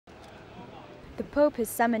The Pope has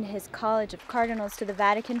summoned his College of Cardinals to the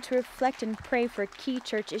Vatican to reflect and pray for key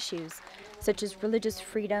church issues, such as religious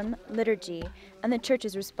freedom, liturgy, and the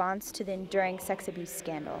Church's response to the enduring sex abuse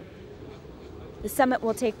scandal. The summit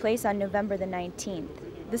will take place on November the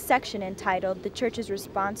 19th. The section entitled "The Church's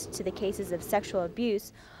Response to the Cases of Sexual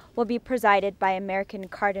Abuse" will be presided by American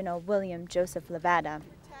Cardinal William Joseph Levada.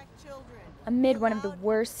 Amid one of the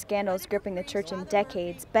worst scandals gripping the Church in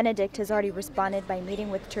decades, Benedict has already responded by meeting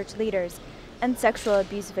with church leaders and sexual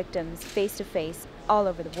abuse victims face-to-face all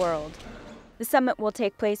over the world. The summit will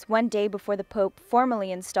take place one day before the Pope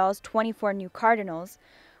formally installs 24 new cardinals,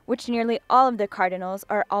 which nearly all of the cardinals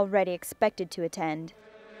are already expected to attend.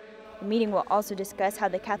 The meeting will also discuss how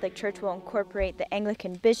the Catholic Church will incorporate the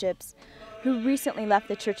Anglican bishops who recently left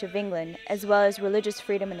the Church of England, as well as religious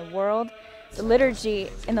freedom in the world, the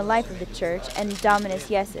liturgy in the life of the Church, and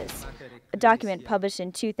Dominus Iesus, a document published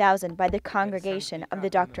in 2000 by the Congregation of the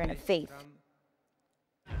Doctrine of Faith.